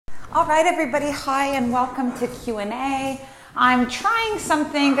All right, everybody, hi, and welcome to Q&A. I'm trying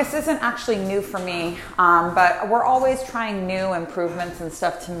something. This isn't actually new for me, but we're always trying new improvements and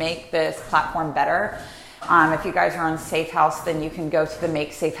stuff to make this platform better. If you guys are on Safe House, then you can go to the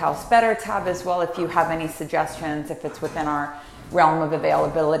Make Safe House Better tab as well if you have any suggestions. If it's within our realm of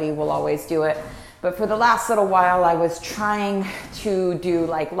availability, we'll always do it. But for the last little while, I was trying to do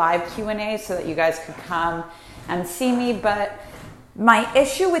like live Q&A so that you guys could come and see me, but my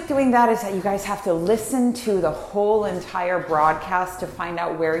issue with doing that is that you guys have to listen to the whole entire broadcast to find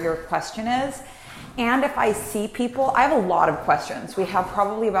out where your question is. And if I see people, I have a lot of questions. We have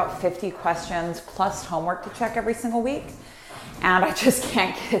probably about 50 questions plus homework to check every single week. And I just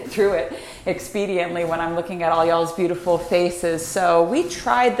can't get through it expediently when I'm looking at all y'all's beautiful faces. So we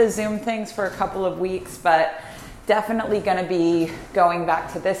tried the Zoom things for a couple of weeks, but definitely going to be going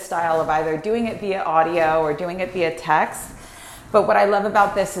back to this style of either doing it via audio or doing it via text. But what I love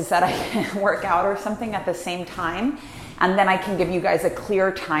about this is that I can work out or something at the same time, and then I can give you guys a clear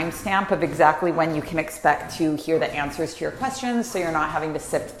timestamp of exactly when you can expect to hear the answers to your questions, so you're not having to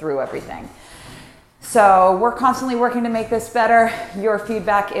sift through everything. So we're constantly working to make this better. Your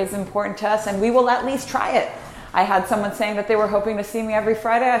feedback is important to us, and we will at least try it. I had someone saying that they were hoping to see me every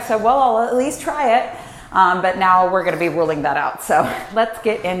Friday. I said, well, I'll at least try it. But now we're going to be ruling that out. So let's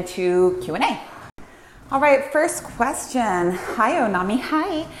get into Q&A. All right, first question. Hi, Onami.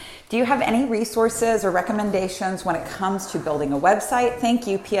 Hi. Do you have any resources or recommendations when it comes to building a website? Thank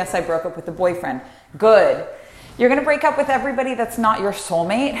you. P.S. I broke up with a boyfriend. Good. You're going to break up with everybody that's not your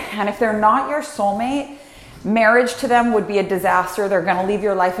soulmate. And if they're not your soulmate, marriage to them would be a disaster. They're going to leave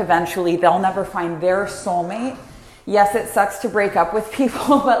your life eventually. They'll never find their soulmate. Yes, it sucks to break up with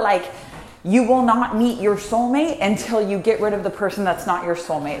people, but like you will not meet your soulmate until you get rid of the person that's not your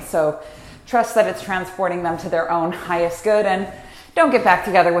soulmate. So trust that it's transporting them to their own highest good, and don't get back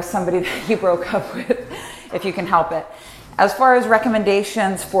together with somebody that you broke up with if you can help it. As far as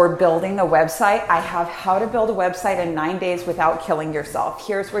recommendations for building a website, I have How to Build a Website in 9 Days Without Killing Yourself.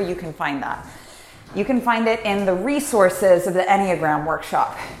 Here's where you can find that. You can find it in the resources of the Enneagram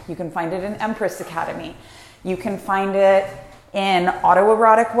workshop. You can find it in Empress Academy. You can find it in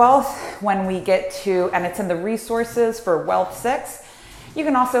Autoerotic Wealth when we get to, and it's in the resources for Wealth 6. You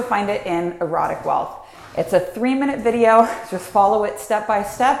can also find it in Erotic Wealth. It's a 3-minute video. Just follow it step by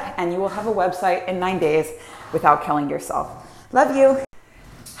step and you will have a website in 9 days without killing yourself. Love you.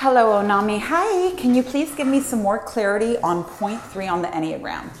 Hello, Onami. Hi. Can you please give me some more clarity on point 3 on the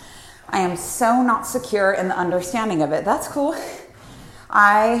Enneagram? I am so not secure in the understanding of it. That's cool.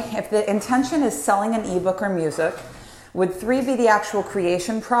 If the intention is selling an ebook or music, would 3 be the actual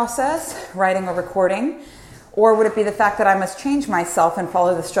creation process, writing or recording? Or would it be the fact that I must change myself and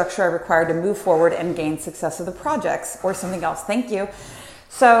follow the structure I require to move forward and gain success of the projects, or something else? Thank you.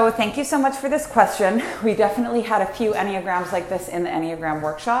 So thank you so much for this question. We definitely had a few Enneagrams like this in the Enneagram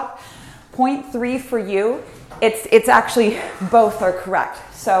workshop. Point 3 for you, it's actually both are correct.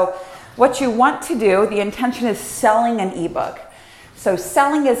 So what you want to do, the intention is selling an ebook. So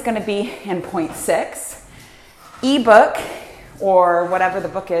selling is going to be in point 6. Ebook, or whatever the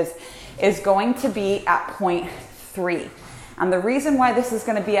book is going to be at point 3. And the reason why this is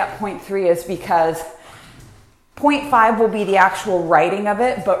going to be at point 3 is because point 5 will be the actual writing of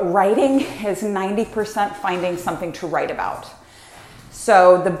it, but writing is 90% finding something to write about.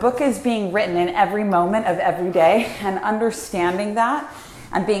 So the book is being written in every moment of every day, and understanding that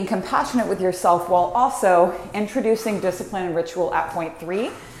and being compassionate with yourself while also introducing discipline and ritual at point 3.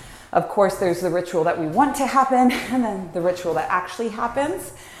 Of course, there's the ritual that we want to happen and then the ritual that actually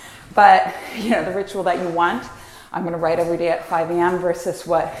happens. But, the ritual that you want, I'm going to write every day at 5 a.m. versus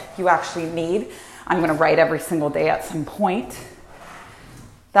what you actually need. I'm going to write every single day at some point.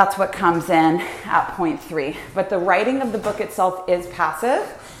 That's what comes in at point 3. But the writing of the book itself is passive,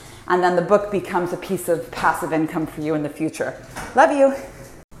 and then the book becomes a piece of passive income for you in the future. Love you.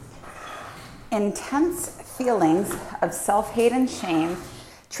 Intense feelings of self-hate and shame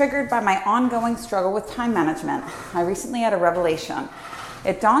triggered by my ongoing struggle with time management. I recently had a revelation.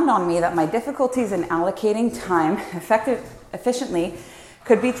 It dawned on me that my difficulties in allocating time efficiently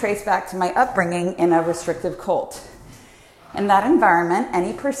could be traced back to my upbringing in a restrictive cult. In that environment,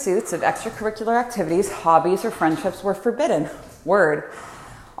 any pursuits of extracurricular activities, hobbies, or friendships were forbidden. Word.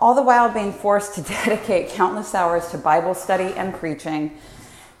 All the while being forced to dedicate countless hours to Bible study and preaching.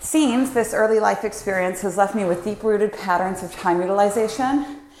 Seems this early life experience has left me with deep-rooted patterns of time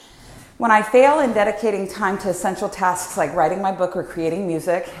utilization. When I fail in dedicating time to essential tasks like writing my book or creating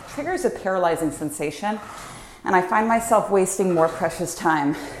music, it triggers a paralyzing sensation, and I find myself wasting more precious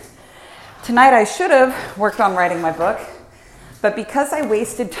time. Tonight I should have worked on writing my book, But because I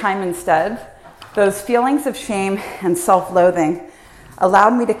wasted time instead, those feelings of shame and self-loathing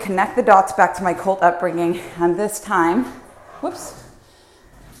allowed me to connect the dots back to my cult upbringing, and this time,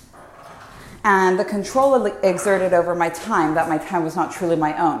 and the control exerted over my time, that my time was not truly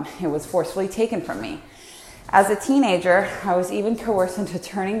my own. It was forcefully taken from me. As a teenager, I was even coerced into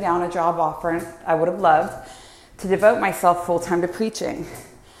turning down a job offer I would have loved to devote myself full-time to preaching.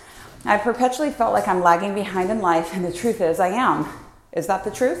 I perpetually felt like I'm lagging behind in life, and the truth is I am. Is that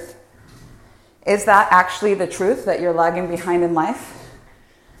the truth? Is that actually the truth, that you're lagging behind in life?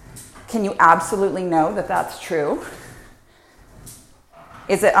 Can you absolutely know that that's true?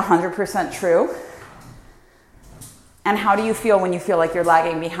 Is it 100% true? And how do you feel when you feel like you're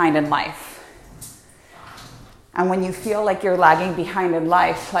lagging behind in life? And when you feel like you're lagging behind in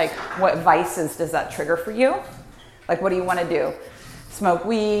life, like what vices does that trigger for you? Like what do you want to do? Smoke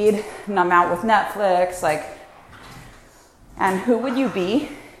weed, numb out with Netflix, and who would you be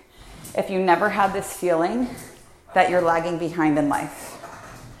if you never had this feeling that you're lagging behind in life?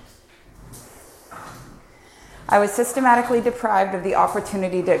 I was systematically deprived of the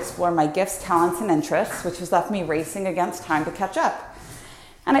opportunity to explore my gifts, talents, and interests, which has left me racing against time to catch up.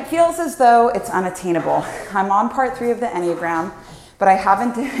 And it feels as though it's unattainable. I'm on part 3 of the Enneagram, but I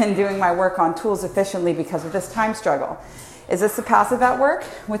haven't been doing my work on tools efficiently because of this time struggle. Is this a passive at work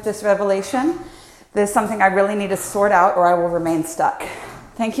with this revelation? This is something I really need to sort out, or I will remain stuck.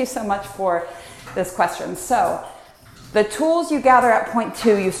 Thank you so much for this question. So the tools you gather at point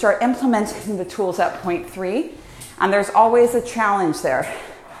 2, you start implementing the tools at point 3, and there's always a challenge there.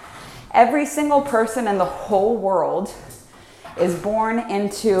 Every single person in the whole world is born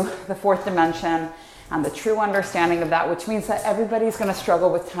into the 4th dimension and the true understanding of that, which means that everybody's going to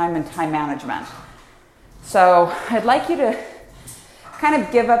struggle with time and time management. So I'd like you to kind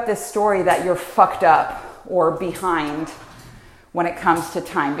of give up this story that you're fucked up or behind when it comes to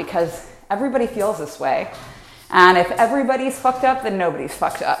time, because everybody feels this way. And if everybody's fucked up, then nobody's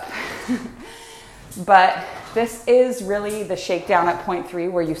fucked up. But this is really the shakedown at point 3,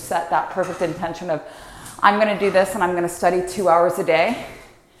 where you set that perfect intention of, I'm going to do this and I'm going to study 2 hours a day.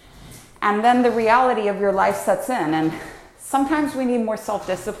 And then the reality of your life sets in. And sometimes we need more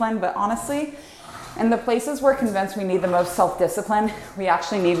self-discipline, but honestly, in the places we're convinced we need the most self-discipline, we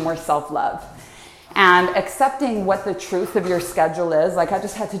actually need more self-love. And accepting what the truth of your schedule is, like I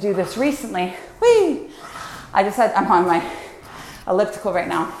just had to do this recently. I'm on my elliptical right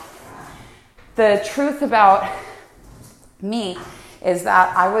now. The truth about me is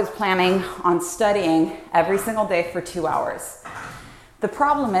that I was planning on studying every single day for 2 hours. The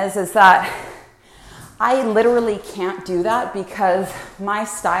problem is that I literally can't do that because my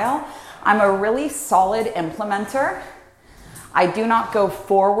style, I'm a really solid implementer. I do not go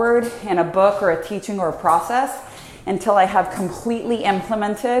forward in a book or a teaching or a process until I have completely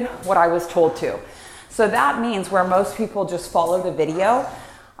implemented what I was told to. So that means where most people just follow the video,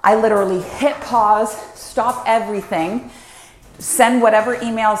 I literally hit pause, stop everything, send whatever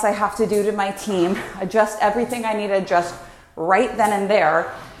emails I have to do to my team, adjust everything I need to adjust right then and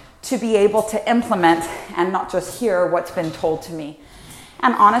there to be able to implement and not just hear what's been told to me.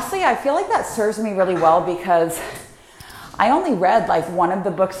 And honestly, I feel like that serves me really well because I only read like one of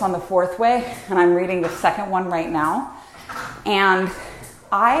the books on the 4th way, and I'm reading the 2nd one right now. And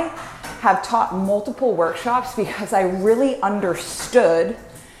I have taught multiple workshops because I really understood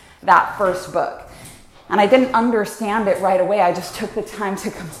that first book. And I didn't understand it right away. I just took the time to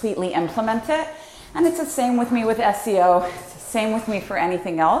completely implement it. And it's the same with me with SEO. It's the same with me for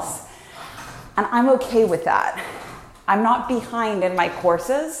anything else. And I'm okay with that. I'm not behind in my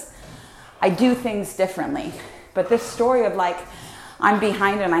courses. I do things differently. But this story of like, I'm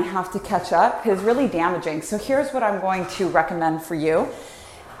behind and I have to catch up is really damaging. So here's what I'm going to recommend for you.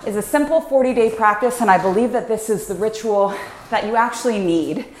 Is a simple 40-day practice, and I believe that this is the ritual that you actually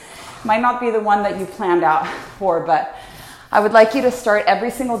need. Might not be the one that you planned out for, but I would like you to start every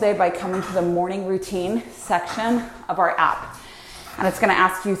single day by coming to the morning routine section of our app. And it's going to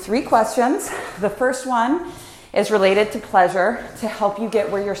ask you 3 questions. The first one is related to pleasure, to help you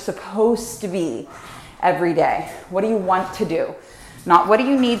get where you're supposed to be every day. What do you want to do? Not what do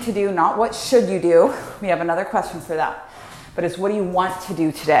you need to do, not what should you do. We have another question for that. But it's what do you want to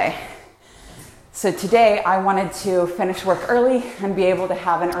do today? So today I wanted to finish work early and be able to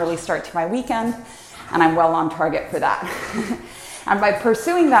have an early start to my weekend, and I'm well on target for that. And by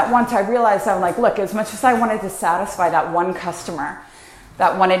pursuing that once, I realized I'm like, look, as much as I wanted to satisfy that one customer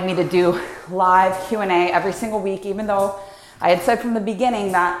that wanted me to do live Q&A every single week, even though I had said from the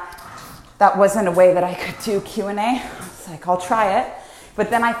beginning that that wasn't a way that I could do Q&A. I was like, I'll try it. But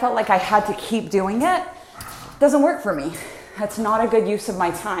then I felt like I had to keep doing it. It doesn't work for me. That's not a good use of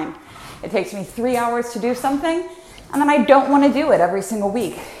my time. It takes me 3 hours to do something, and then I don't want to do it every single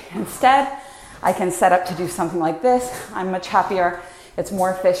week. Instead, I can set up to do something like this. I'm much happier, it's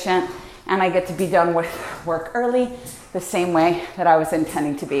more efficient, and I get to be done with work early the same way that I was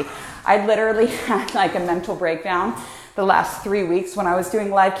intending to be. I literally had like a mental breakdown the last 3 weeks when I was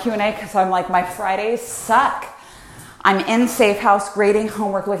doing live Q&A because I'm like, my Fridays suck. I'm in Safe House grading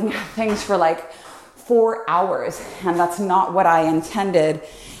homework, looking at things for like 4 hours, and that's not what I intended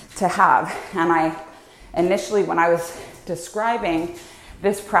to have. And I initially, when I was describing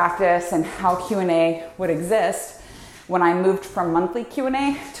this practice and how Q&A would exist, when I moved from monthly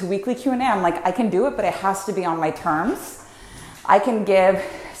Q&A to weekly Q&A, I'm like, I can do it, but it has to be on my terms. I can give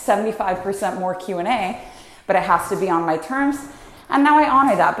 75% more Q&A, but it has to be on my terms. And now I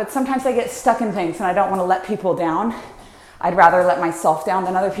honor that, but sometimes I get stuck in things and I don't want to let people down. I'd rather let myself down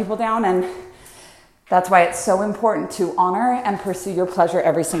than other people down, and that's why it's so important to honor and pursue your pleasure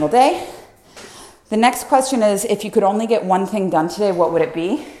every single day. The next question is, if you could only get one thing done today, what would it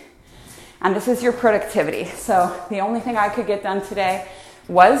be? And this is your productivity. So the only thing I could get done today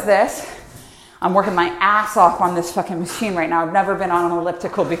was this. I'm working my ass off on this fucking machine right now. I've never been on an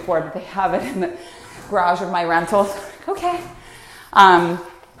elliptical before, but they have it in the garage of my rentals. Okay.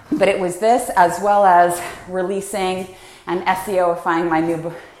 But it was this, as well as releasing and SEOifying my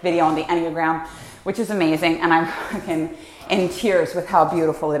new video on the Enneagram, which is amazing. And I'm fucking in tears with how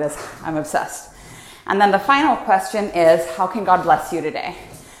beautiful it is. I'm obsessed. And then the final question is, how can God bless you today?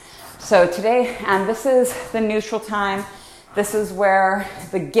 So today, and this is the neutral time, this is where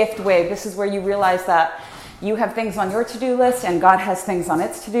the gift wave, this is where you realize that you have things on your to-do list and God has things on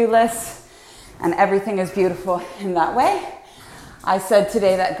its to-do list, and everything is beautiful in that way. I said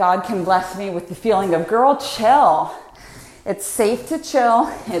today that God can bless me with the feeling of, girl, chill. It's safe to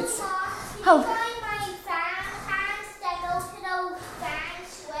chill. It's...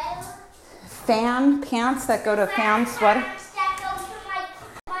 Fan pants that go to fan sweater?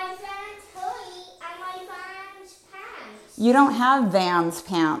 You don't have Vans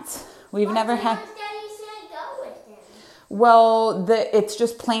pants. We've never had... Well, it's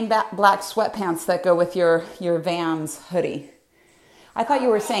just plain black sweatpants that go with your Vans hoodie. I thought you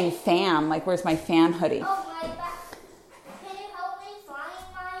were saying fan, like where's my fan hoodie? Oh, my back. Can you help me find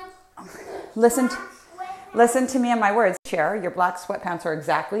my... Listen to me and my words. Chair, your black sweatpants are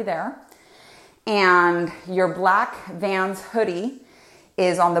exactly there. And your black Vans hoodie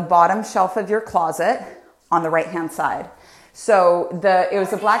is on the bottom shelf of your closet on the right-hand side. So it was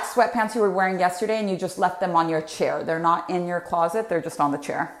the black sweatpants you were wearing yesterday, and you just left them on your chair. They're not in your closet. They're just on the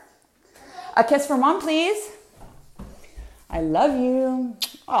chair. A kiss for Mom, please. I love you.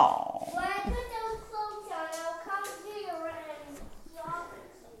 Oh. When I put those clothes on, I'll come here and jog with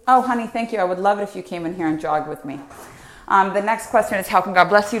you. Oh, honey, thank you. I would love it if you came in here and jogged with me. The next question is, how can God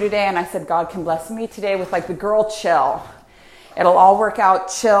bless you today? And I said, God can bless me today with like the girl chill. It'll all work out.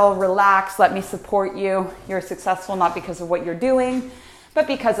 Chill, relax, let me support you. You're successful not because of what you're doing, but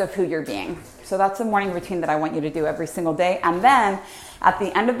because of who you're being. So that's the morning routine that I want you to do every single day. And then at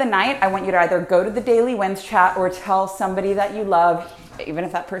the end of the night, I want you to either go to the daily wins chat or tell somebody that you love, even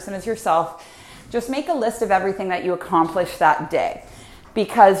if that person is yourself. Just make a list of everything that you accomplished that day.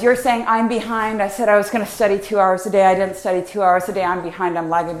 Because you're saying, I'm behind. I said I was going to study 2 hours a day. I didn't study 2 hours a day. I'm behind. I'm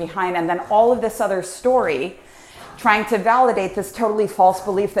lagging behind. And then all of this other story trying to validate this totally false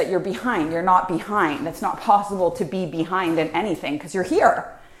belief that you're behind. You're not behind. It's not possible to be behind in anything because you're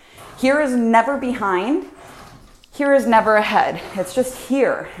here. Here is never behind. Here is never ahead. It's just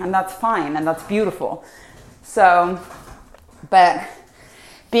here, and that's fine, and that's beautiful. So, but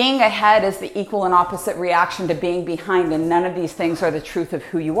being ahead is the equal and opposite reaction to being behind, and none of these things are the truth of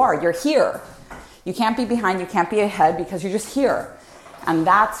who you are. You're here. You can't be behind, you can't be ahead because you're just here. And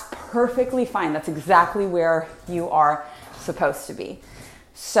that's perfectly fine. That's exactly where you are supposed to be.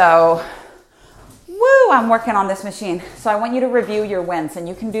 So, woo, I'm working on this machine. So I want you to review your wins, and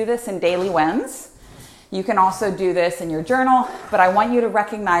you can do this in daily wins. You can also do this in your journal, but I want you to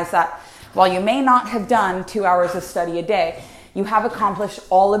recognize that while you may not have done 2 hours of study a day, you have accomplished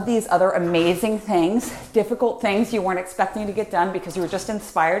all of these other amazing things, difficult things you weren't expecting to get done because you were just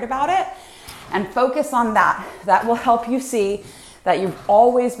inspired about it, and focus on that. That will help you see that you've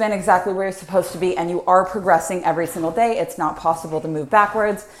always been exactly where you're supposed to be, and you are progressing every single day. It's not possible to move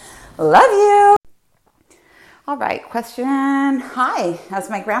backwards. Love you. All right, question. Hi,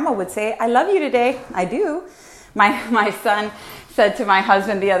 as my grandma would say, I love you today. I do. My son said to my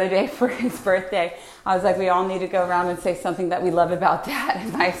husband the other day for his birthday, I was like, we all need to go around and say something that we love about Dad.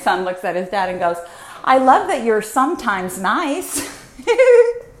 And my son looks at his dad and goes, I love that you're sometimes nice.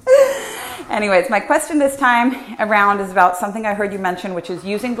 Anyways, my question this time around is about something I heard you mention, which is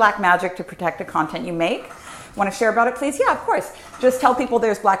using black magic to protect the content you make. Want to share about it, please? Yeah, of course. Just tell people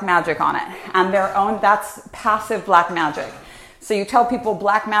there's black magic on it, and that's passive black magic. So you tell people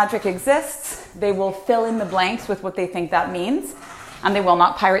black magic exists, they will fill in the blanks with what they think that means, and they will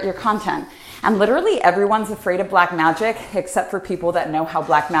not pirate your content. And literally everyone's afraid of black magic except for people that know how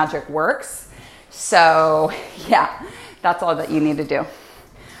black magic works. So yeah, that's all that you need to do.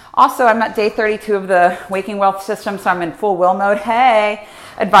 Also, I'm at day 32 of the Waking Wealth system, so I'm in full will mode. Hey,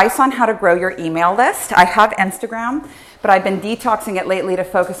 advice on how to grow your email list. I have Instagram, but I've been detoxing it lately to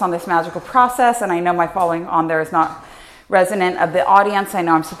focus on this magical process, and I know my following on there is not resonant of the audience I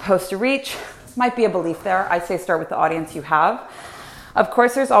know I'm supposed to reach. Might be a belief there. I say start with the audience you have. Of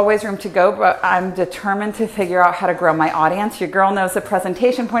course, there's always room to go, but I'm determined to figure out how to grow my audience. Your girl knows the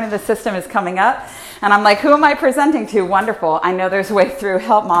presentation point of the system is coming up, and I'm like, who am I presenting to? Wonderful. I know there's a way through.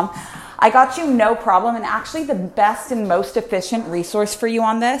 Help, Mom. I got you, no problem. And actually the best and most efficient resource for you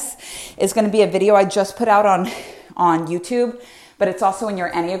on this is going to be a video I just put out on YouTube, but it's also in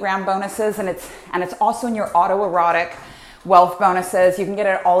your Enneagram bonuses, and it's also in your autoerotic wealth bonuses. You can get it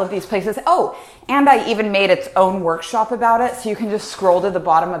at all of these places. Oh, and I even made its own workshop about it. So you can just scroll to the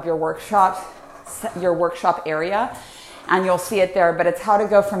bottom of your workshop area, and you'll see it there. But it's how to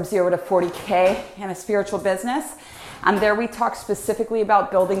go from 0 to 40K in a spiritual business. And there we talk specifically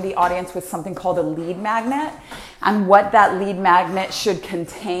about building the audience with something called a lead magnet, and what that lead magnet should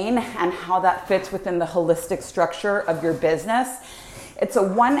contain and how that fits within the holistic structure of your business. It's a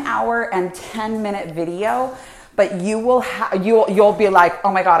 1 hour and 10-minute video, but you'll be like,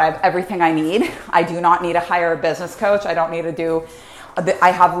 oh my God, I have everything I need. I do not need to hire a business coach. I don't need to do,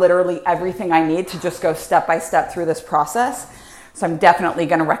 I have literally everything I need to just go step by step through this process. So I'm definitely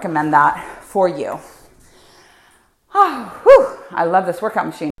going to recommend that for you. Oh, whew, I love this workout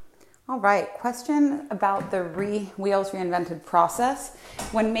machine. All right, question about the Wheels Reinvented process.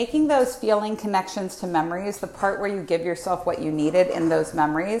 When making those feeling connections to memories, the part where you give yourself what you needed in those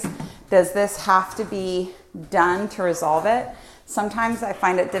memories, does this have to be done to resolve it? Sometimes I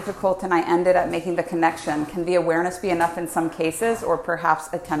find it difficult and I ended up making the connection. Can the awareness be enough in some cases, or perhaps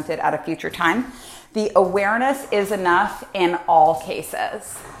attempted at a future time? The awareness is enough in all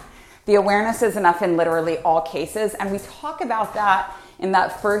cases. The awareness is enough in literally all cases, and we talk about that in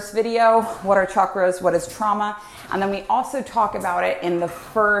that first video, what are chakras, what is trauma, and then we also talk about it in the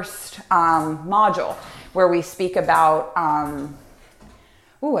first module, where we speak about, I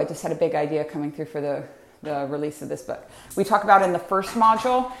just had a big idea coming through for the release of this book. We talk about in the first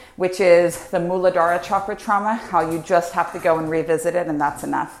module, which is the Muladhara chakra trauma, how you just have to go and revisit it, and that's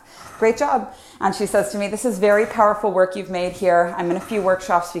enough. Great job. And she says to me, this is very powerful work you've made here. I'm in a few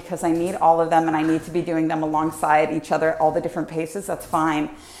workshops because I need all of them, and I need to be doing them alongside each other at all the different paces. That's fine.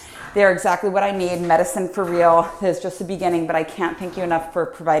 They're exactly what I need. Medicine for real is just the beginning, but I can't thank you enough for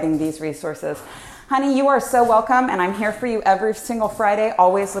providing these resources. Honey, you are so welcome, and I'm here for you every single Friday,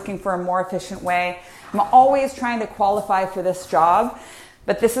 always looking for a more efficient way. I'm always trying to qualify for this job,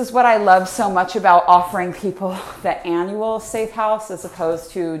 but this is what I love so much about offering people the annual safe house as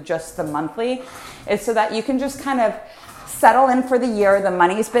opposed to just the monthly, is so that you can just kind of settle in for the year. The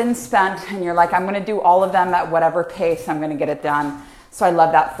money's been spent, and you're like, I'm going to do all of them at whatever pace I'm going to get it done. So I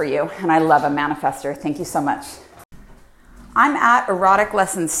love that for you, and I love a manifester. Thank you so much. I'm at erotic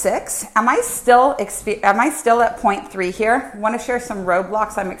lesson 6. Am I still at point 3 here? I want to share some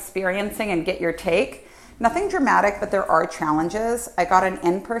roadblocks I'm experiencing and get your take. Nothing dramatic, but there are challenges. I got an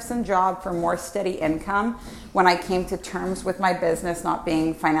in-person job for more steady income when I came to terms with my business not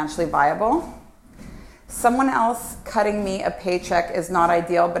being financially viable. Someone else cutting me a paycheck is not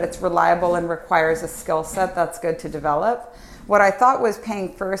ideal, but it's reliable and requires a skill set that's good to develop. What I thought was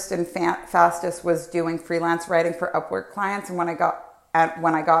paying first and fastest was doing freelance writing for Upwork clients, and when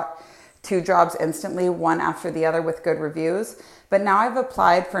I got 2 jobs instantly, one after the other with good reviews. But now I've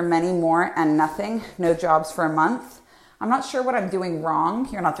applied for many more and nothing, no jobs for a month. I'm not sure what I'm doing wrong.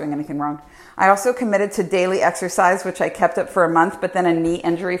 You're not doing anything wrong. I also committed to daily exercise, which I kept up for a month, but then a knee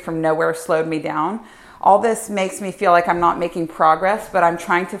injury from nowhere slowed me down. All this makes me feel like I'm not making progress, but I'm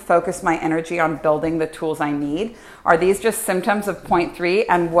trying to focus my energy on building the tools I need. Are these just symptoms of point 3?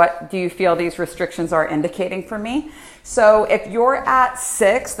 And what do you feel these restrictions are indicating for me? So if you're at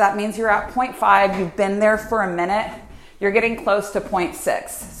 6, that means you're at point 5. You've been there for a minute. You're getting close to point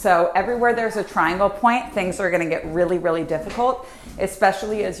 6. So everywhere there's a triangle point, things are going to get really, really difficult,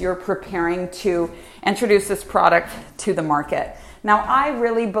 especially as you're preparing to introduce this product to the market. Now, I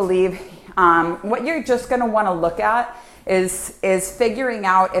really believe what you're just going to want to look at is figuring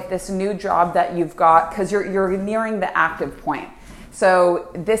out if this new job that you've got, because you're nearing the active point. So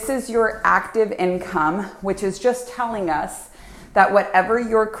this is your active income, which is just telling us that whatever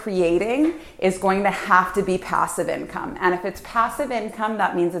you're creating is going to have to be passive income. And if it's passive income,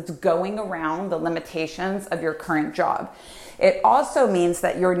 that means it's going around the limitations of your current job. It also means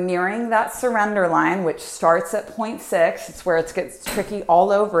that you're nearing that surrender line, which starts at 0.6. It's where it gets tricky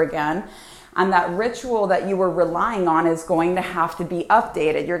all over again. And that ritual that you were relying on is going to have to be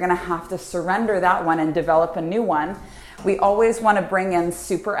updated. You're going to have to surrender that one and develop a new one. We always want to bring in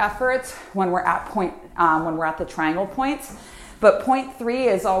super efforts when we're at the triangle points. But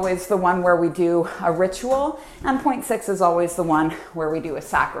 0.3 is always the one where we do a ritual, and 0.6 is always the one where we do a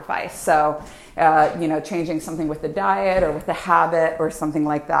sacrifice. So, changing something with the diet or with the habit or something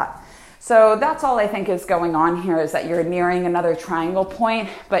like that. So that's all I think is going on here, is that you're nearing another triangle point,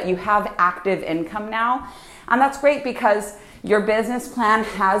 but you have active income now. And that's great because your business plan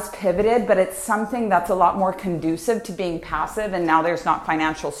has pivoted, but it's something that's a lot more conducive to being passive, and now there's not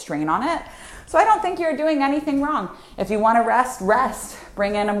financial strain on it. So I don't think you're doing anything wrong. If you want to rest.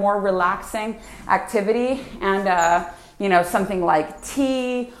 Bring in a more relaxing activity and, something like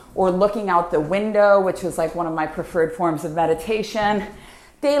tea or looking out the window, which is like one of my preferred forms of meditation.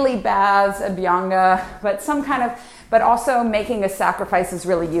 Daily baths, abhyanga, but also making a sacrifice is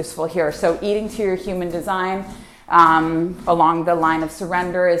really useful here. So eating to your human design along the line of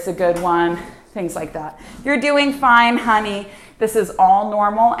surrender is a good one. Things like that. You're doing fine, honey. This is all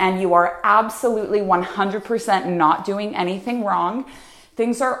normal, and you are absolutely 100% not doing anything wrong.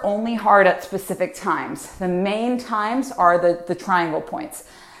 Things are only hard at specific times. The main times are the triangle points,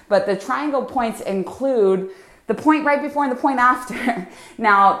 but the triangle points include the point right before and the point after.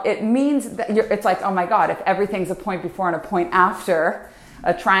 Now, it means that it's like, oh my God, if everything's a point before and a point after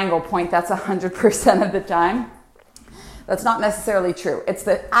a triangle point, that's 100% of the time. That's not necessarily true. It's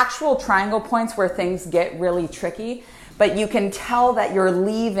the actual triangle points where things get really tricky, but you can tell that you're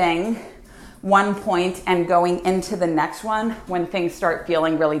leaving one point and going into the next one when things start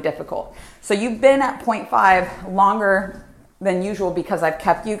feeling really difficult. So you've been at 0.5 longer than usual because I've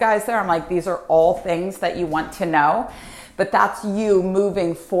kept you guys there. I'm like, these are all things that you want to know, but that's you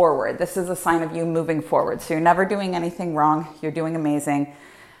moving forward. This is a sign of you moving forward. So you're never doing anything wrong. You're doing amazing.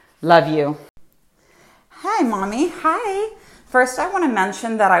 Love you. Hi, Mommy. Hi. First, I want to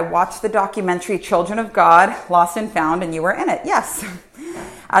mention that I watched the documentary Children of God, Lost and Found, and you were in it. Yes.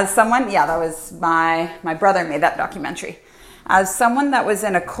 As someone, that was my brother made that documentary. As someone that was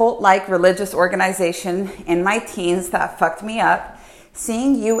in a cult-like religious organization in my teens that fucked me up,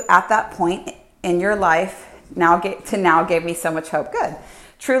 seeing you at that point in your life now gave me so much hope. Good.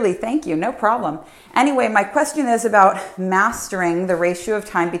 Truly, thank you. No problem. Anyway, my question is about mastering the ratio of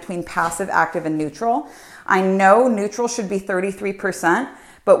time between passive, active, and neutral. I know neutral should be 33%,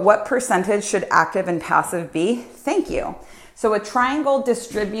 but what percentage should active and passive be? Thank you. So a triangle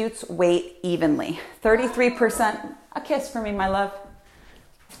distributes weight evenly. 33%. A kiss for me, my love.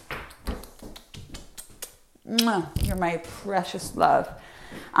 You're my precious love.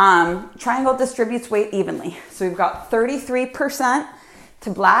 Triangle distributes weight evenly. So we've got 33%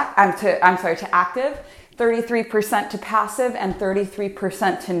 to active, 33% to passive, and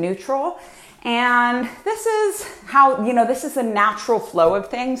 33% to neutral. And this is how, this is a natural flow of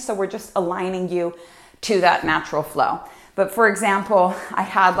things. So we're just aligning you to that natural flow. But for example, I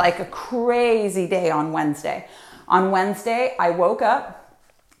had like a crazy day on Wednesday. On Wednesday, I woke up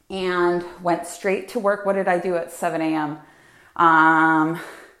and went straight to work. What did I do at 7 a.m.? At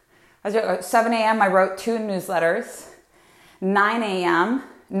 7 a.m., I wrote 2 newsletters. 10 a.m.,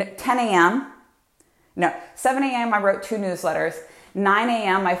 I wrote 2 newsletters. 9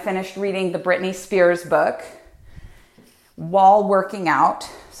 a.m., I finished reading the Britney Spears book while working out.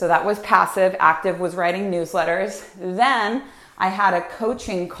 So that was passive. Active was writing newsletters. Then I had a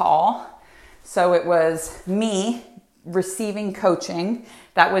coaching call. So it was me receiving coaching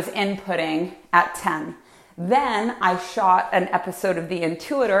that was inputting at 10. Then I shot an episode of The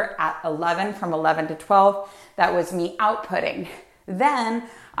Intuitor at 11, from 11 to 12. That was me outputting. Then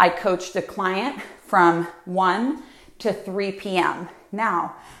I coached a client from 1 to 3 p.m.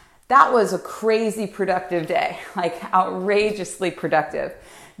 Now, that was a crazy productive day, like outrageously productive.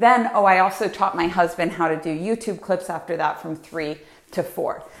 Then, I also taught my husband how to do YouTube clips after that from 3 to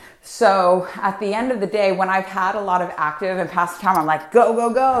 4. So at the end of the day, when I've had a lot of active and passive time, I'm like, go,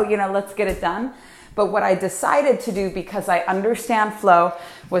 go, go, let's get it done. But what I decided to do, because I understand flow,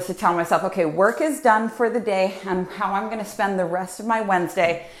 was to tell myself, okay, work is done for the day, and how I'm going to spend the rest of my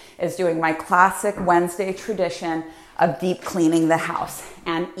Wednesday is doing my classic Wednesday tradition of deep cleaning the house.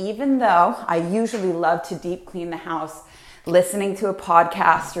 And even though I usually love to deep clean the house, listening to a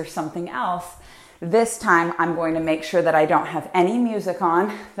podcast or something else, This time I'm going to make sure that I don't have any music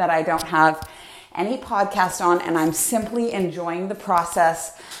on, that I don't have any podcast on, and I'm simply enjoying the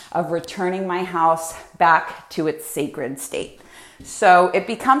process of returning my house back to its sacred state. So it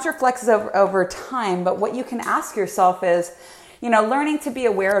becomes reflexive over time, but what you can ask yourself is, learning to be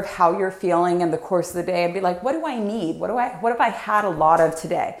aware of how you're feeling in the course of the day and be like, what do I need? What have I had a lot of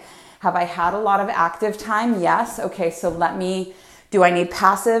today? Have I had a lot of active time? Yes. Okay, so do I need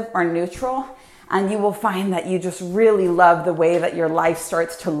passive or neutral? And you will find that you just really love the way that your life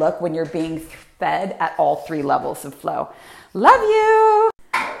starts to look when you're being fed at all 3 levels of flow. Love you.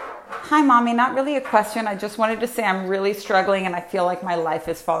 Hi, Mommy. Not really a question. I just wanted to say I'm really struggling and I feel like my life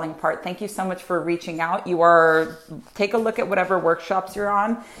is falling apart. Thank you so much for reaching out. Take a look at whatever workshops you're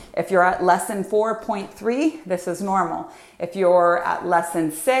on. If you're at lesson 4.3, this is normal. If you're at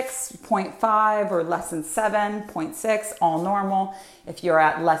lesson 6.5 or lesson 7.6, all normal. If you're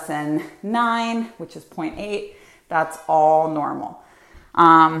at lesson 9, which is 0.8, that's all normal.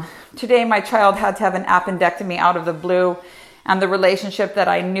 Today, my child had to have an appendectomy out of the blue. And the relationship that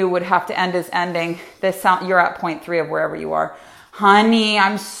I knew would have to end is ending. You're at 0.3 of wherever you are. Honey,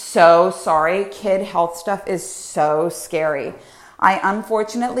 I'm so sorry. Kid health stuff is so scary. I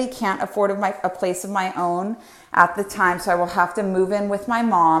unfortunately can't afford a place of my own at the time, so I will have to move in with my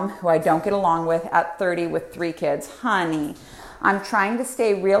mom, who I don't get along with, at 30 with 3 kids. Honey, I'm trying to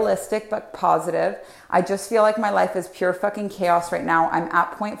stay realistic but positive. I just feel like my life is pure fucking chaos right now. I'm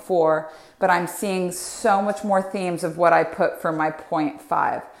at 0.4, but I'm seeing so much more themes of what I put for my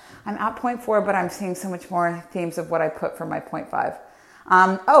 0.5. I'm at 0.4, but I'm seeing so much more themes of what I put for my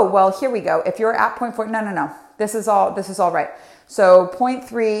 0.5. Well, here we go. If you're at 0.4, no. This is all right. So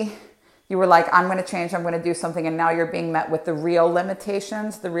 0.3, you were like, I'm going to change, I'm going to do something. And now you're being met with the real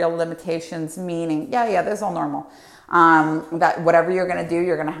limitations. The real limitations meaning, yeah, this is all normal. That whatever you're going to do,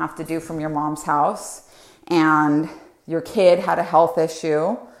 you're going to have to do from your mom's house. And your kid had a health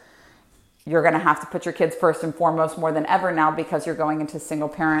issue. You're going to have to put your kids first and foremost more than ever now because you're going into single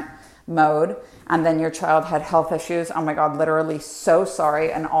parent mode. And then your child had health issues. Oh my God, literally so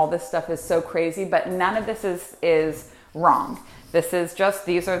sorry. And all this stuff is so crazy, but none of this is wrong. This is just,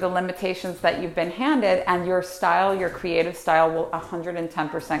 these are the limitations that you've been handed, and your style, your creative style will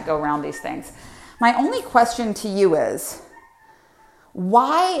 110% go around these things. My only question to you is,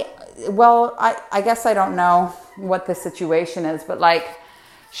 why? Well, I guess I don't know what the situation is, but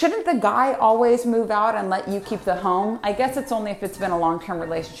shouldn't the guy always move out and let you keep the home? I guess it's only if it's been a long-term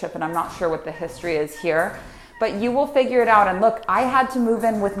relationship, and I'm not sure what the history is here, but you will figure it out. And look, I had to move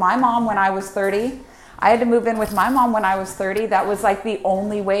in with my mom when I was 30. That was like the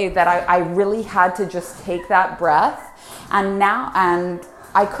only way that I really had to just take that breath. And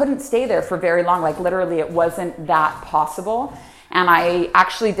I couldn't stay there for very long. Literally, it wasn't that possible. And I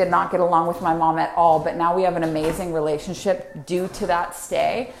actually did not get along with my mom at all. But now we have an amazing relationship due to that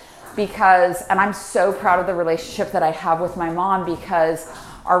stay. And I'm so proud of the relationship that I have with my mom, because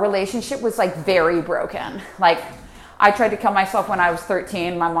our relationship was very broken. I tried to kill myself when I was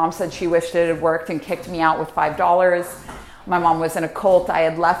 13. My mom said she wished it had worked and kicked me out with $5. My mom was in a cult. I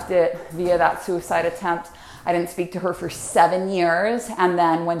had left it via that suicide attempt. I didn't speak to her for 7 years. And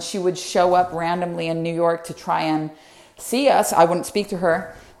then when she would show up randomly in New York to try and see us, I wouldn't speak to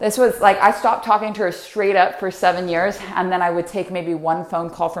her. This was I stopped talking to her straight up for 7 years. And then I would take maybe one phone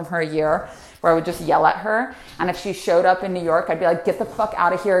call from her a year where I would just yell at her. And if she showed up in New York, I'd be like, get the fuck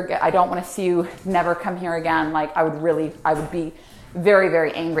out of here. I don't want to see you. Never come here again. I would be very,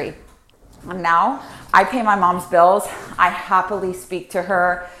 very angry. And now I pay my mom's bills. I happily speak to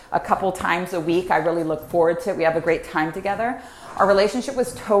her a couple times a week. I really look forward to it. We have a great time together. Our relationship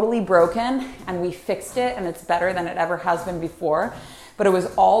was totally broken and we fixed it, and it's better than it ever has been before. But it was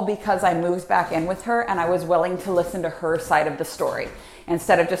all because I moved back in with her and I was willing to listen to her side of the story.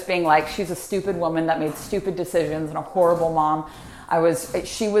 Instead of just being she's a stupid woman that made stupid decisions and a horrible mom.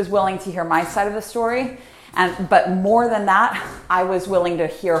 She was willing to hear my side of the story. But more than that, I was willing to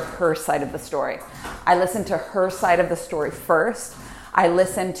hear her side of the story. I listened to her side of the story first. I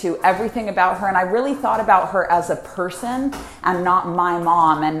listened to everything about her, and I really thought about her as a person and not my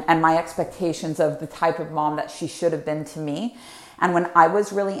mom and my expectations of the type of mom that she should have been to me. And when I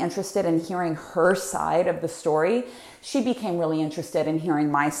was really interested in hearing her side of the story, she became really interested in hearing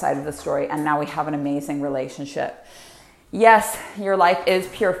my side of the story, and now we have an amazing relationship. Yes, your life is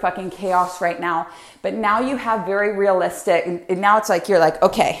pure fucking chaos right now, but now you have very realistic, and now it's you're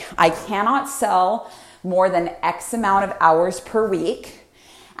okay, I cannot sell more than X amount of hours per week,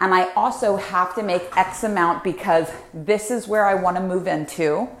 and I also have to make X amount because this is where I want to move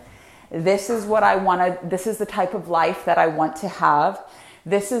into. This is what I want to, this is the type of life that I want to have.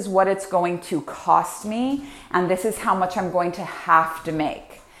 This is what it's going to cost me, and this is how much I'm going to have to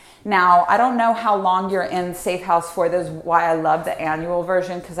make. Now, I don't know how long you're in Safe House for. This is why I love the annual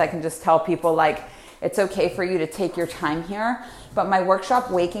version, because I can just tell people like, it's okay for you to take your time here. But my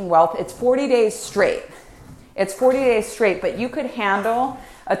workshop, Waking Wealth, it's 40 days straight. It's 40 days straight, but you could handle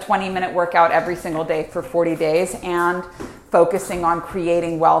a 20-minute workout every single day for 40 days and focusing on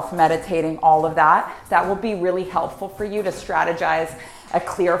creating wealth, meditating, all of that. That will be really helpful for you to strategize a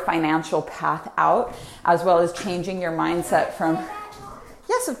clear financial path out, as well as changing your mindset from,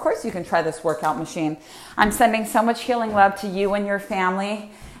 yes, of course you can try this workout machine. I'm sending so much healing love to you and your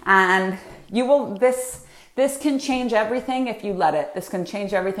family, and you will, this can change everything if you let it. This can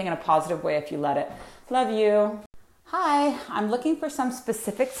change everything in a positive way if you let it. Love you. Hi, I'm looking for some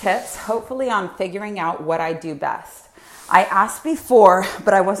specific tips, hopefully on figuring out what I do best. I asked before,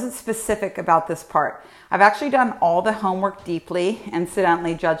 but I wasn't specific about this part. I've actually done all the homework deeply,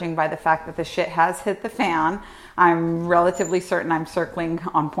 incidentally, judging by the fact that the shit has hit the fan. I'm relatively certain I'm circling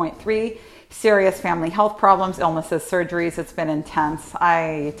on point 3. Serious family health problems, illnesses, surgeries. It's been intense.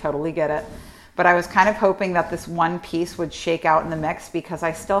 I totally get it. But I was kind of hoping that this one piece would shake out in the mix, because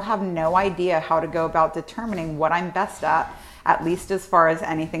I still have no idea how to go about determining what I'm best at least as far as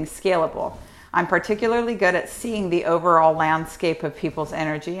anything scalable. I'm particularly good at seeing the overall landscape of people's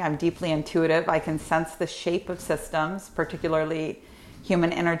energy. I'm deeply intuitive. I can sense the shape of systems, particularly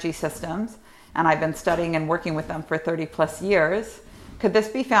human energy systems, and I've been studying and working with them for 30 plus years. Could this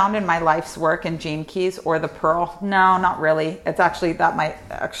be found in my life's work in Gene Keys or the Pearl? No, not really. It's actually, that might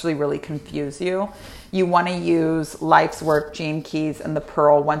actually really confuse you. You want to use life's work, Gene Keys, and the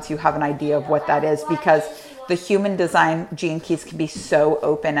Pearl once you have an idea of what that is, because the human design Gene Keys can be so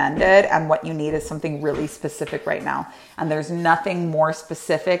open-ended, and what you need is something really specific right now. And there's nothing more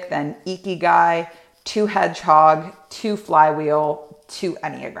specific than Ikigai, 2 hedgehog, 2 flywheel, 2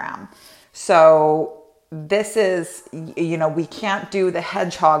 enneagram. So this is, we can't do the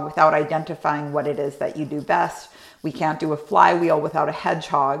hedgehog without identifying what it is that you do best. We can't do a flywheel without a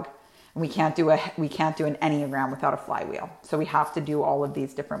hedgehog. We can't do an enneagram without a flywheel. So we have to do all of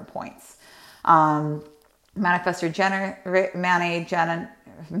these different points. Manifesting generator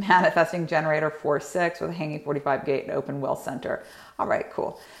 4-6 with a hanging 45 gate and open will center. All right,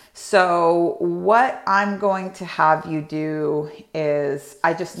 cool. So what I'm going to have you do is,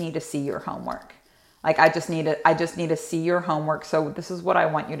 I just need to see your homework. Like I just need to see your homework. So this is what I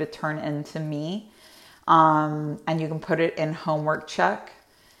want you to turn into me. And you can put it in homework check.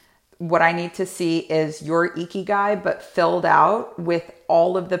 What I need to see is your Ikigai, but filled out with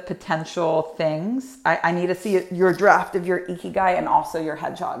all of the potential things. I need to see your draft of your Ikigai and also your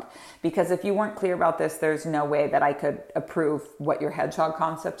hedgehog. Because if you weren't clear about this, there's no way that I could approve what your hedgehog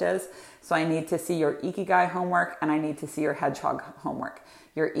concept is. So I need to see your Ikigai homework, and I need to see your hedgehog homework.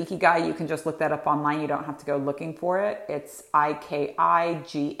 Your Ikigai, you can just look that up online. You don't have to go looking for it. It's IKIGAI.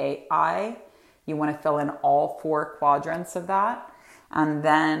 You want to fill in all 4 quadrants of that. And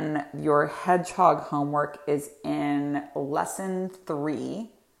then your hedgehog homework is in lesson 3,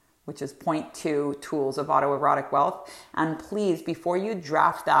 which is point 2, tools of autoerotic wealth. And please, before you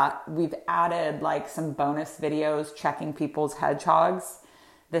draft that, we've added like some bonus videos checking people's hedgehogs.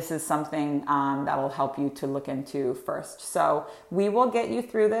 This is something that'll help you to look into first. So we will get you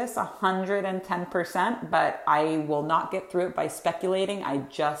through this 110%, but I will not get through it by speculating. I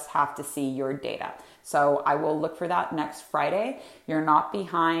just have to see your data. So I will look for that next Friday. You're not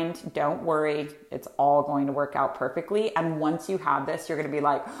behind. Don't worry. It's all going to work out perfectly. And once you have this, you're going to be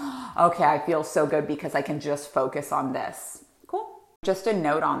like, okay, I feel so good because I can just focus on this. Cool. Just a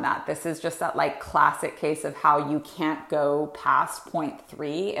note on that. This is just that like classic case of how you can't go past point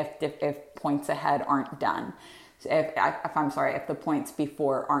 3 if points ahead aren't done. If the points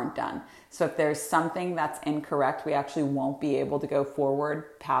before aren't done. So if there's something that's incorrect, we actually won't be able to go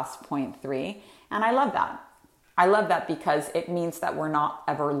forward past point 3. And I love that. I love that because it means that we're not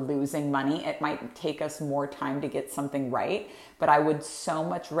ever losing money. It might take us more time to get something right, but I would so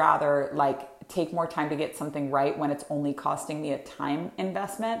much rather like take more time to get something right when it's only costing me a time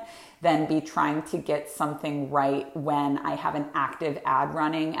investment than be trying to get something right when I have an active ad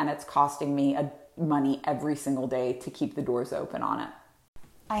running and it's costing me money every single day to keep the doors open on it.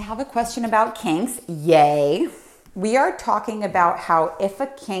 I have a question about kinks. Yay. We are talking about how if a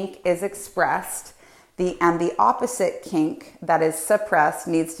kink is expressed, and the opposite kink that is suppressed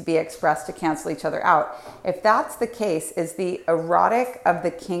needs to be expressed to cancel each other out. If that's the case, is the erotic of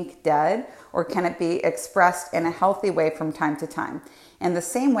the kink dead, or can it be expressed in a healthy way from time to time? In the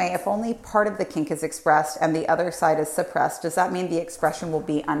same way, if only part of the kink is expressed and the other side is suppressed, does that mean the expression will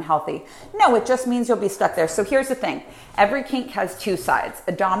be unhealthy? No, it just means you'll be stuck there. So here's the thing. Every kink has two sides.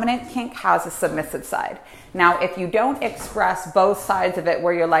 A dominant kink has a submissive side. Now, if you don't express both sides of it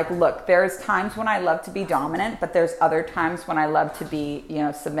where you're like, look, there's times when I love to be dominant, but there's other times when I love to be,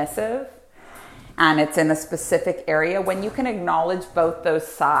 submissive, and it's in a specific area, when you can acknowledge both those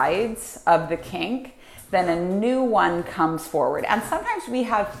sides of the kink, then a new one comes forward. And sometimes we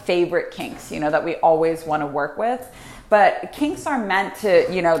have favorite kinks, that we always want to work with. But kinks are meant to,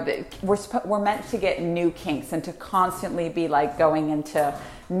 we're meant to get new kinks and to constantly be like going into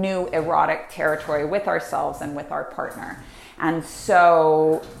new erotic territory with ourselves and with our partner. And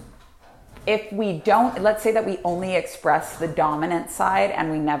so if we don't, let's say that we only express the dominant side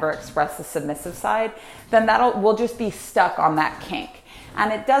and we never express the submissive side, then we'll just be stuck on that kink.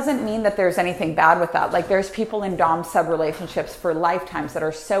 And it doesn't mean that there's anything bad with that. Like there's people in dom-sub relationships for lifetimes that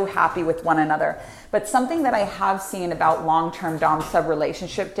are so happy with one another. But something that I have seen about long-term dom-sub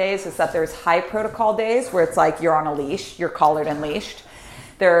relationship days is that there's high protocol days where it's like you're on a leash, you're collared and leashed.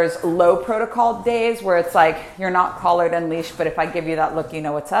 There's low protocol days where it's like you're not collared and leashed, but if I give you that look, you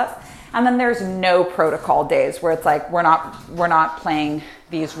know what's up. And then there's no protocol days where it's like we're not playing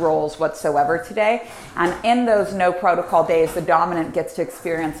these roles whatsoever today. And in those no protocol days, the dominant gets to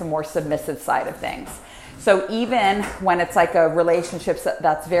experience a more submissive side of things. So even when it's like a relationship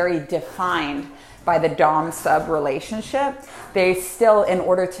that's very defined by the dom-sub relationship, they still, in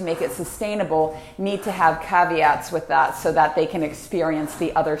order to make it sustainable, need to have caveats with that so that they can experience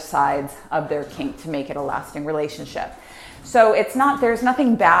the other sides of their kink to make it a lasting relationship. So there's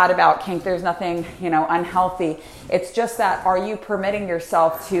nothing bad about kink. There's nothing, unhealthy. It's just that, are you permitting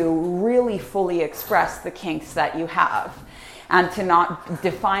yourself to really fully express the kinks that you have and to not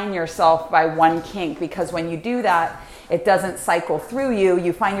define yourself by one kink? Because when you do that, it doesn't cycle through you.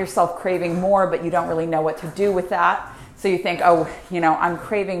 You find yourself craving more, but you don't really know what to do with that. So you think, I'm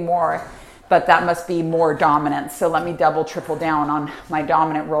craving more, but that must be more dominant. So let me double, triple down on my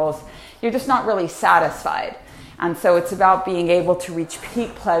dominant roles. You're just not really satisfied. And so it's about being able to reach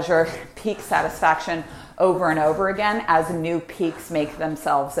peak pleasure, peak satisfaction over and over again as new peaks make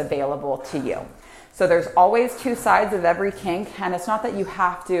themselves available to you. So there's always two sides of every kink, and it's not that you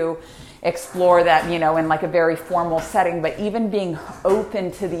have to explore that, in like a very formal setting, but even being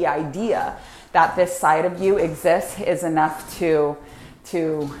open to the idea that this side of you exists is enough to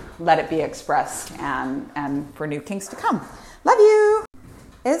let it be expressed and for new kinks to come. Love you.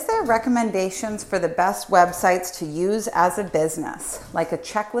 Is there recommendations for the best websites to use as a business, like a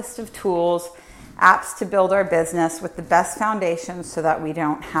checklist of tools, apps to build our business with the best foundations so that we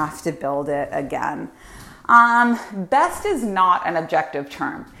don't have to build it again? Best is not an objective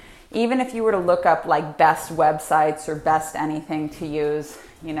term. Even if you were to look up like best websites or best anything to use,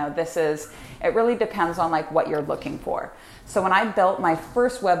 it really depends on like what you're looking for. So when I built my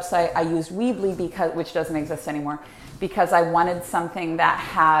first website, I used Weebly which doesn't exist anymore, because I wanted something that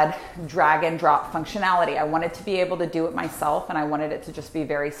had drag and drop functionality. I wanted to be able to do it myself, and I wanted it to just be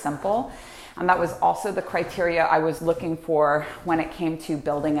very simple. And that was also the criteria I was looking for when it came to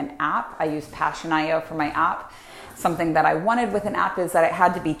building an app. I used Passion.io for my app. Something that I wanted with an app is that it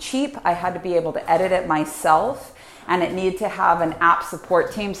had to be cheap. I had to be able to edit it myself, and it needed to have an app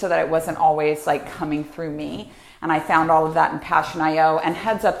support team so that it wasn't always like coming through me. And I found all of that in Passion.io. And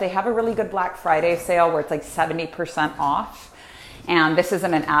heads up, they have a really good Black Friday sale where it's like 70% off. And this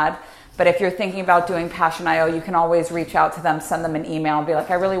isn't an ad, but if you're thinking about doing Passion.io, you can always reach out to them, send them an email, and be like,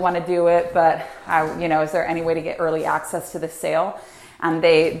 I really want to do it, but is there any way to get early access to the sale? And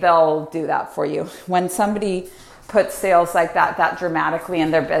they'll do that for you. When somebody puts sales like that dramatically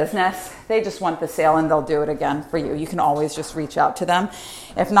in their business, they just want the sale and they'll do it again for you. You can always just reach out to them.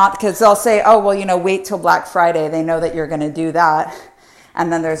 If not, because they'll say, wait till Black Friday. They know that you're going to do that.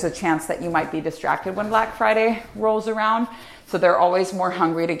 And then there's a chance that you might be distracted when Black Friday rolls around. So they're always more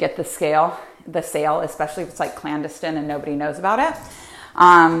hungry to get the sale, especially if it's like clandestine and nobody knows about it.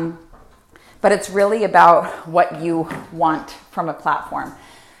 But it's really about what you want from a platform.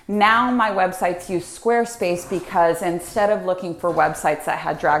 Now my websites use Squarespace because instead of looking for websites that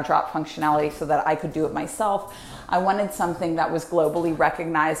had drag drop functionality so that I could do it myself, I wanted something that was globally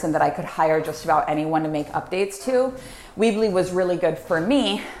recognized and that I could hire just about anyone to make updates to. Weebly was really good for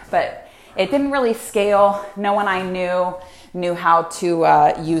me, but it didn't really scale. No one I knew how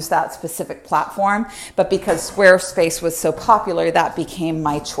to use that specific platform, but because Squarespace was so popular, that became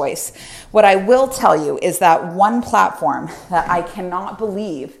my choice. What I will tell you is that one platform that I cannot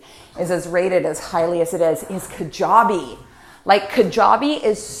believe is as rated as highly as it is Kajabi. Like, Kajabi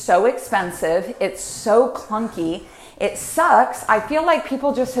is so expensive, it's so clunky, It sucks. I feel like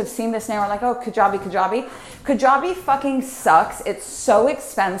people just have seen this now and are like, oh, Kajabi, Kajabi. Kajabi fucking sucks. It's so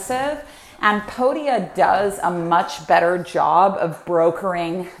expensive. And Podia does a much better job of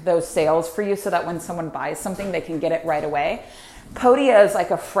brokering those sales for you so that when someone buys something, they can get it right away. Podia is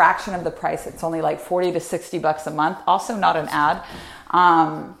like a fraction of the price. It's only like 40 to 60 bucks a month. Also not an ad.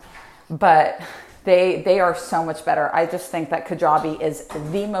 But they are so much better. I just think that Kajabi is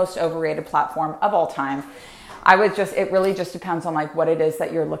the most overrated platform of all time. It really just depends on like what it is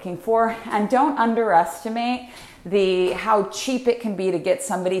that you're looking for. And don't underestimate how cheap it can be to get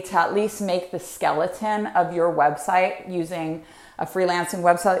somebody to at least make the skeleton of your website using a freelancing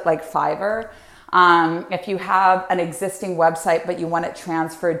website like Fiverr. If you have an existing website, but you want it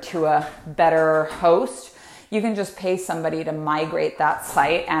transferred to a better host, you can just pay somebody to migrate that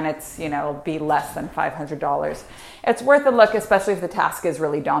site and it'll be less than $500. It's worth a look, especially if the task is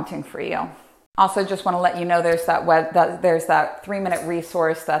really daunting for you. Also, just want to let you know there's that 3-minute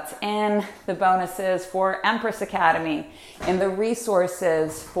resource that's in the bonuses for Empress Academy, in the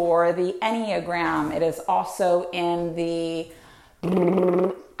resources for the Enneagram. It is also in the,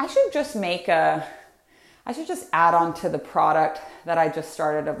 I should just add on to the product that I just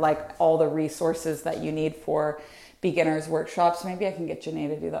started of like all the resources that you need for beginners workshops. Maybe I can get Janae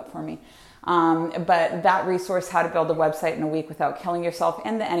to do that for me. But that resource, how to build a website in a week without killing yourself,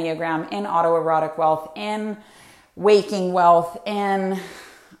 in the Enneagram, in autoerotic wealth, in waking wealth, in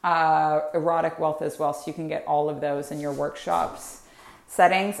erotic wealth as well. So you can get all of those in your workshops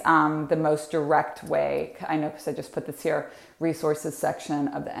settings. The most direct way, I know because I just put this here, resources section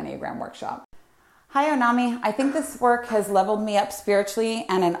of the Enneagram workshop. Hi, Onami. I think this work has leveled me up spiritually,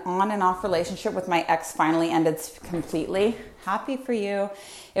 and an on and off relationship with my ex finally ended completely. Happy for you.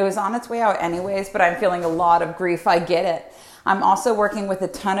 It was on its way out anyways, but I'm feeling a lot of grief. I get it. I'm also working with a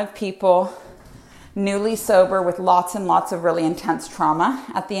ton of people, newly sober, with lots and lots of really intense trauma.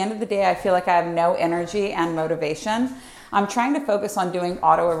 At the end of the day, I feel like I have no energy and motivation. I'm trying to focus on doing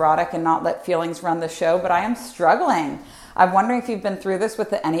autoerotic and not let feelings run the show, but I am struggling. I'm wondering if you've been through this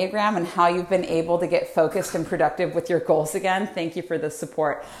with the Enneagram and how you've been able to get focused and productive with your goals again. Thank you for the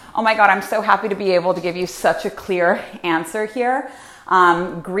support. Oh my God, I'm so happy to be able to give you such a clear answer here.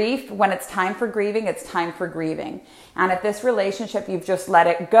 Grief, when it's time for grieving, it's time for grieving. And if this relationship, you've just let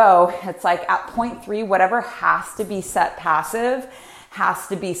it go, it's like at point 3, whatever has to be set passive has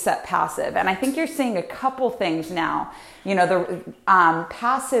to be set passive. And I think you're seeing a couple things now. The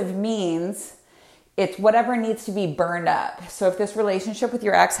passive means it's whatever needs to be burned up. So if this relationship with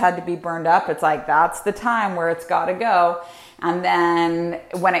your ex had to be burned up, it's like, that's the time where it's got to go. And then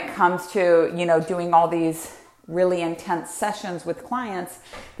when it comes to, doing all these really intense sessions with clients,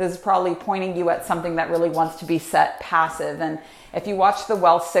 this is probably pointing you at something that really wants to be set passive. And if you watch the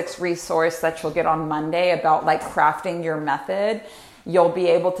Wealth 6 resource that you'll get on Monday about like crafting your method, you'll be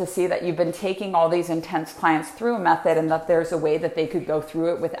able to see that you've been taking all these intense clients through a method, and that there's a way that they could go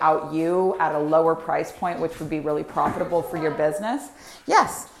through it without you at a lower price point, which would be really profitable for your business.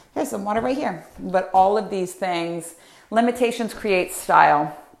 Yes, here's some water right here. But all of these things, limitations create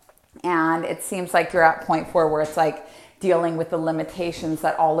style. And it seems like you're at point 4 where it's like dealing with the limitations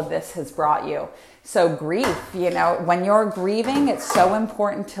that all of this has brought you. So grief, when you're grieving, it's so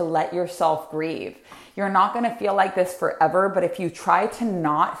important to let yourself grieve. You're not going to feel like this forever, but if you try to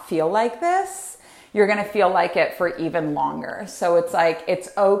not feel like this, you're going to feel like it for even longer. So it's like, it's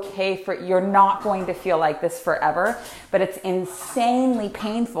okay you're not going to feel like this forever, but it's insanely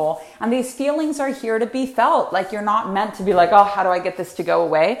painful. And these feelings are here to be felt. Like, you're not meant to be like, oh, how do I get this to go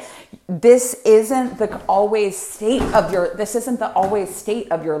away? This isn't the always state of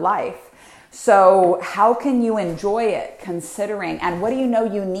your life. So how can you enjoy it considering, and what do you know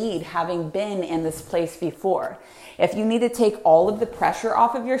you need having been in this place before? If you need to take all of the pressure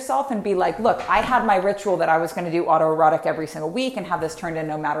off of yourself and be like, look, I had my ritual that I was going to do autoerotic every single week and have this turned in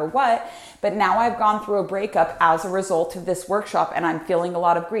no matter what, but now I've gone through a breakup as a result of this workshop and I'm feeling a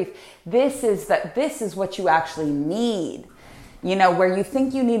lot of grief. This is what you actually need. Where you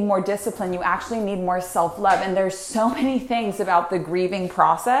think you need more discipline, you actually need more self-love. And there's so many things about the grieving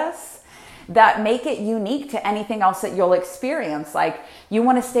process that make it unique to anything else that you'll experience. Like, you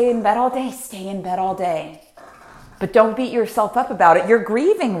want to stay in bed all day, stay in bed all day. But don't beat yourself up about it. You're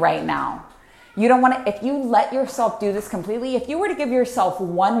grieving right now. You don't want to, if you let yourself do this completely, if you were to give yourself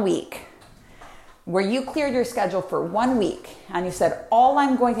 1 week where you cleared your schedule for 1 week and you said,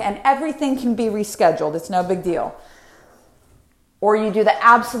 and everything can be rescheduled, it's no big deal. Or you do the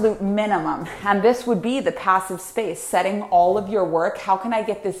absolute minimum, and this would be the passive space, setting all of your work. How can I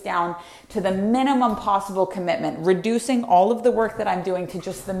get this down to the minimum possible commitment? Reducing all of the work that I'm doing to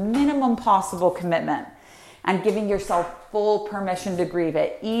just the minimum possible commitment. and giving yourself full permission to grieve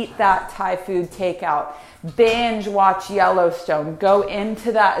it. Eat that Thai food takeout, binge watch Yellowstone, go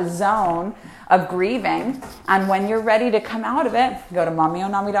into that zone of grieving. And when you're ready to come out of it, go to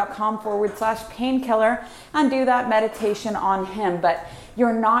mommyonami.com/painkiller and do that meditation on him. But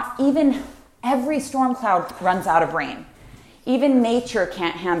you're not, even every storm cloud runs out of rain. Even nature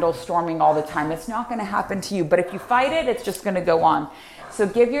can't handle storming all the time. It's not going to happen to you. But if you fight it, it's just going to go on. So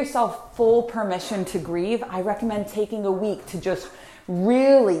give yourself full permission to grieve. I recommend taking a week to just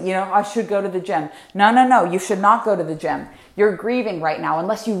really, I should go to the gym. No, you should not go to the gym. You're grieving right now.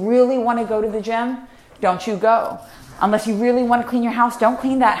 Unless you really want to go to the gym, don't you go. Unless you really want to clean your house, don't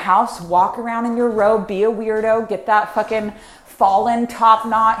clean that house. Walk around in your robe, be a weirdo, get that fucking fallen top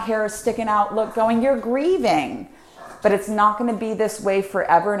knot, hair sticking out look going. You're grieving. But it's not going to be this way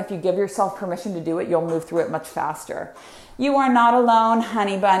forever. And if you give yourself permission to do it, you'll move through it much faster. You are not alone,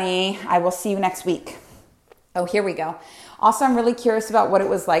 honey bunny. I will see you next week. Oh, here we go. Also, I'm really curious about what it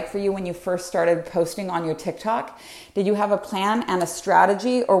was like for you when you first started posting on your TikTok. Did you have a plan and a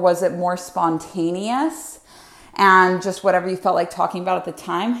strategy, or was it more spontaneous and just whatever you felt like talking about at the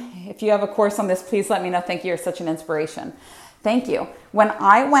time? If you have a course on this, please let me know. Thank you. You're such an inspiration. Thank you. When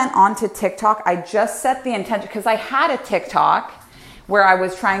I went onto TikTok, I just set the intention, because I had a TikTok where I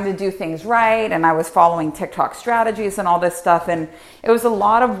was trying to do things right and I was following TikTok strategies and all this stuff. And it was a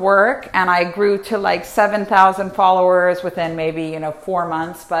lot of work, and I grew to like 7,000 followers within maybe, 4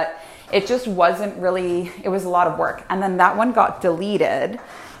 months, but it just wasn't really, it was a lot of work. And then that one got deleted.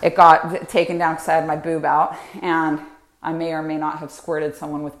 It got taken down because I had my boob out, and I may or may not have squirted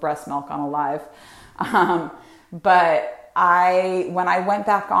someone with breast milk on a live. But when I went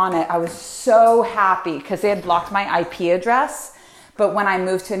back on it, I was so happy because they had blocked my IP address. But when I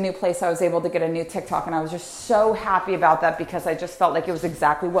moved to a new place, I was able to get a new TikTok, and I was just so happy about that because I just felt like it was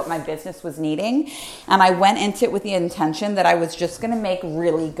exactly what my business was needing. And I went into it with the intention that I was just going to make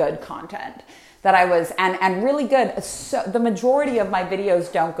really good content. That I was, and really good. So the majority of my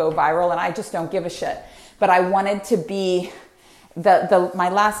videos don't go viral, and I just don't give a shit. But I wanted to be, my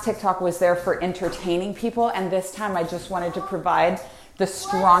last TikTok was there for entertaining people, and this time I just wanted to provide the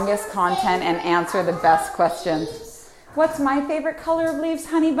strongest content and answer the best questions. What's my favorite color of leaves,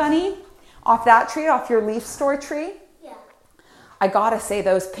 honey bunny? Off that tree, off your leaf store tree? Yeah. I gotta say,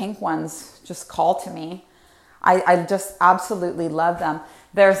 those pink ones just call to me. I just absolutely love them.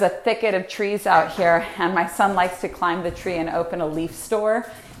 There's a thicket of trees out here, and my son likes to climb the tree and open a leaf store,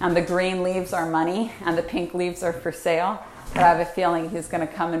 and the green leaves are money and the pink leaves are for sale. But I have a feeling he's gonna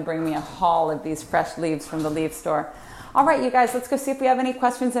come and bring me a haul of these fresh leaves from the leaf store. All right, you guys, let's go see if we have any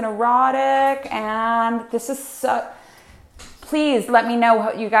questions in erotic. And this is so, please let me know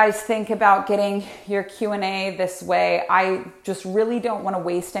what you guys think about getting your Q&A this way. I just really don't want to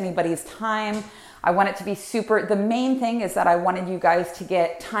waste anybody's time. I want it to be super, the main thing is that I wanted you guys to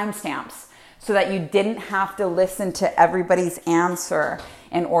get timestamps so that you didn't have to listen to everybody's answer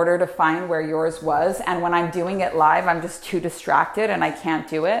in order to find where yours was. And when I'm doing it live, I'm just too distracted and I can't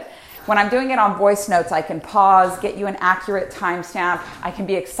do it. When I'm doing it on voice notes, I can pause, get you an accurate timestamp. I can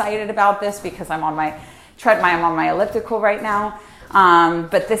be excited about this because I'm on my elliptical right now.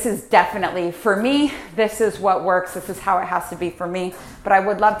 But this is definitely, for me, this is what works. This is how it has to be for me. But I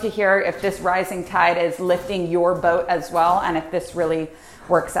would love to hear if this rising tide is lifting your boat as well, and if this really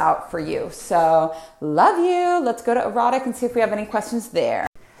works out for you. So love you. Let's go to erotic and see if we have any questions there.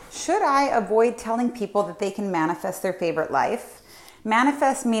 Should I avoid telling people that they can manifest their favorite life?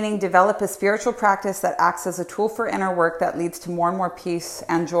 Manifest meaning develop a spiritual practice that acts as a tool for inner work that leads to more and more peace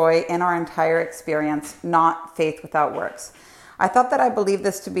and joy in our entire experience, not faith without works. I thought that I believed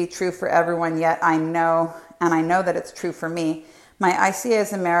this to be true for everyone, yet I know that it's true for me. My ICA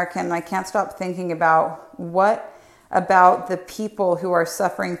is American, and I can't stop thinking about what about the people who are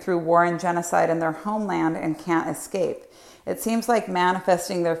suffering through war and genocide in their homeland and can't escape. It seems like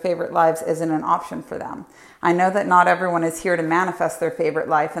manifesting their favorite lives isn't an option for them. I know that not everyone is here to manifest their favorite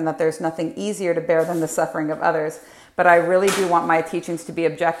life and that there's nothing easier to bear than the suffering of others, but I really do want my teachings to be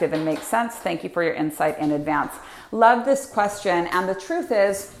objective and make sense. Thank you for your insight in advance. Love this question, and the truth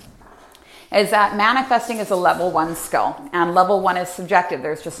is that manifesting is a level 1 skill, and level 1 is subjective.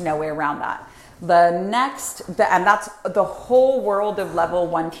 There's just no way around that. And that's the whole world of level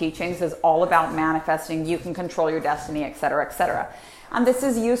 1 teachings is all about manifesting. You can control your destiny, etc., etc. And this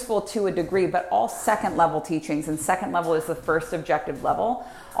is useful to a degree, but all second level teachings, and second level is the first objective level,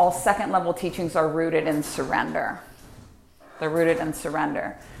 all second level teachings are rooted in surrender. They're rooted in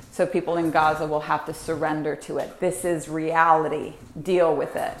surrender. So people in Gaza will have to surrender to it. This is reality. Deal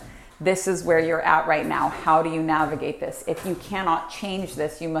with it. this is where you're at right now. How do you navigate this? If you cannot change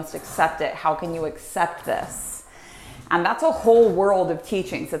this, you must accept it. How can you accept this? And that's a whole world of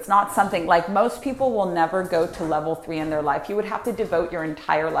teachings. It's not something like most people will never go to level 3 in their life. You would have to devote your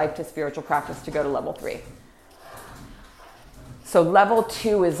entire life to spiritual practice to go to level 3. So level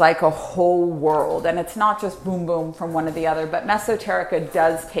 2 is like a whole world, and it's not just boom, boom from one to the other, but Mesoterica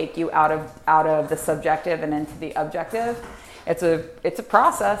does take you out of the subjective and into the objective. It's a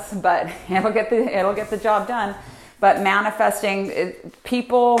process, but it'll get the job done. But manifesting,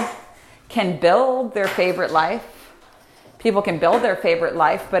 people can build their favorite life. People can build their favorite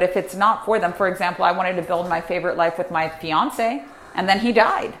life, but if it's not for them, for example, I wanted to build my favorite life with my fiance, and then he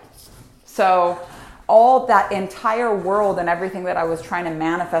died. So all that entire world and everything that I was trying to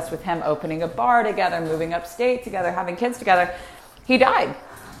manifest with him, opening a bar together, moving upstate together, having kids together, he died.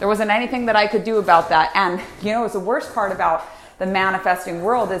 There wasn't anything that I could do about that. And you know, it's the worst part about the manifesting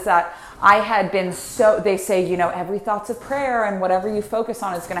world is that I had been they say, you know, every thought's a prayer and whatever you focus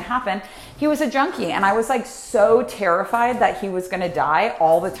on is going to happen. He was a junkie, and I was like so terrified that he was going to die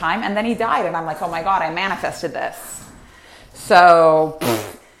all the time. And then he died, and I'm like, oh my God, I manifested this. So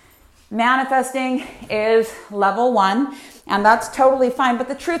manifesting is level 1, and that's totally fine. But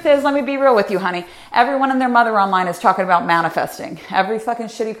the truth is, let me be real with you, honey. Everyone and their mother online is talking about manifesting. Every fucking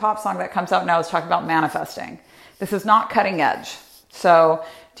shitty pop song that comes out now is talking about manifesting. This is not cutting edge. So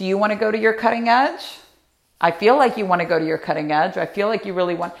do you want to go to your cutting edge? I feel like you want to go to your cutting edge. I feel like you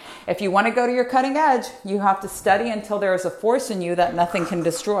really want. If you want to go to your cutting edge, you have to study until there is a force in you that nothing can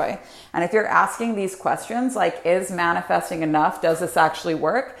destroy. And if you're asking these questions, like, is manifesting enough? Does this actually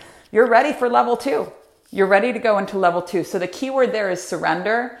work? You're ready for level 2. You're ready to go into level 2. So the key word there is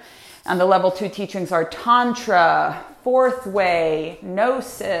surrender. And the level 2 teachings are Tantra, Fourth Way,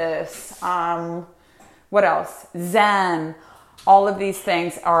 Gnosis, what else? Zen. All of these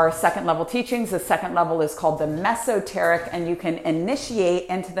things are second level teachings. The second level is called the Mesoteric, and you can initiate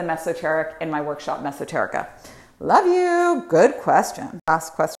into the Mesoteric in my workshop, Mesoterica. Love you. Good question.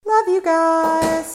 Last question. Love you guys.